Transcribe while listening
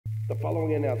The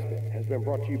following announcement has been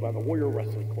brought to you by the Warrior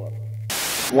Wrestling Club.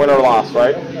 Win or loss,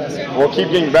 right? We'll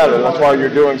keep getting better. That's why you're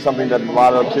doing something that a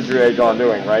lot of kids your age aren't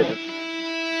doing, right?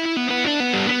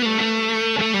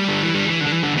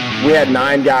 We had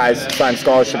 9 guys sign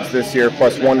scholarships this year,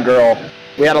 plus 1 girl.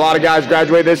 We had a lot of guys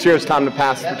graduate this year. It's time to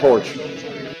pass the torch.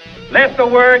 Let the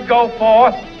word go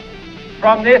forth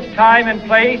from this time and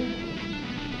place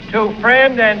to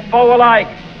friend and foe alike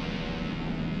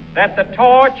that the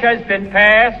torch has been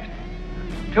passed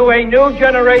to a new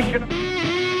generation.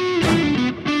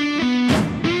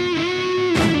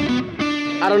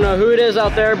 I don't know who it is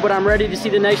out there, but I'm ready to see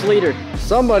the next leader.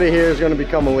 Somebody here is going to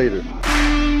become a leader.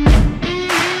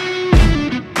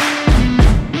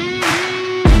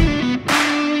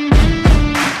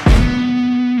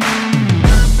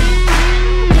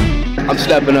 I'm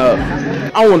stepping up.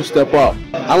 I want to step up.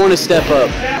 I want to step up.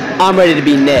 I'm ready to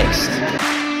be next.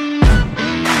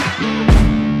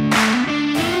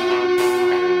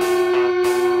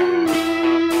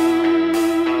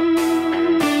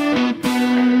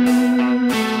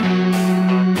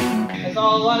 I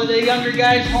saw a lot of the younger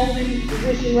guys holding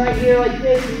position right here like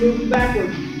this and moving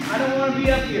backwards. I don't want to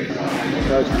be up here.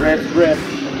 So it's grip,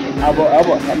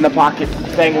 elbow, in the pocket,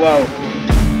 staying low.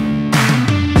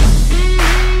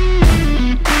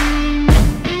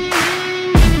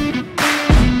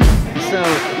 So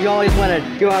you always want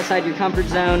to go outside your comfort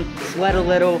zone, sweat a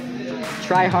little,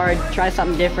 try hard, try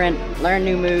something different, learn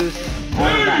new moves, all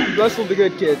of that. Wrestle the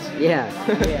good kids. Yeah.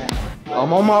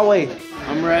 I'm on my way.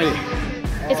 I'm ready.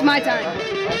 It's my time.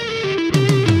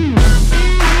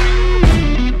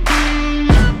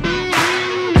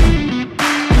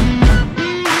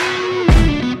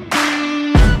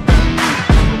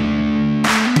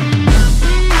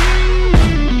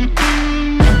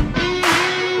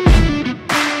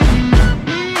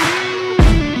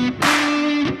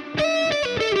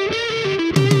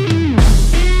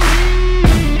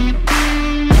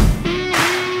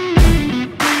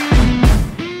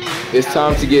 It's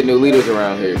time to get new leaders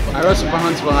around here. I wrestle for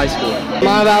Huntsville High School.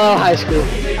 Montevallo High School.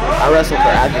 I wrestle for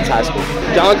Athens High School.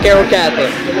 John Carroll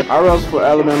Catholic. I wrestle for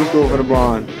Alabama School for the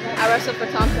Blonde. I wrestle for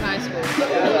Thompson High School.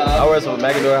 I wrestle for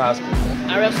McAdory High School.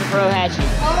 I wrestle for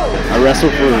Ohatchee. I wrestle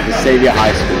for the Xavier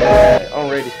High School. I'm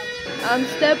ready. I'm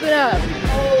stepping up.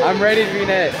 I'm ready to be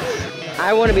next.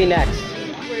 I want to be next.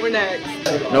 We're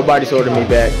next. Nobody's holding me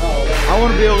back. I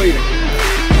want to be a leader.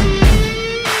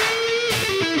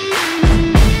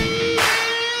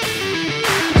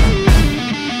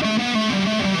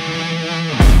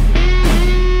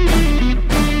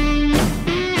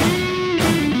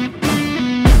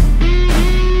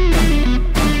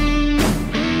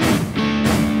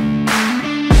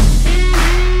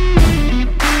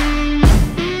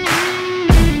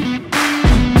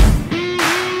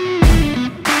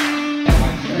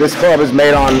 This club is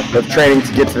made on the training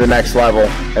to get to the next level,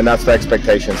 and that's the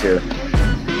expectations here.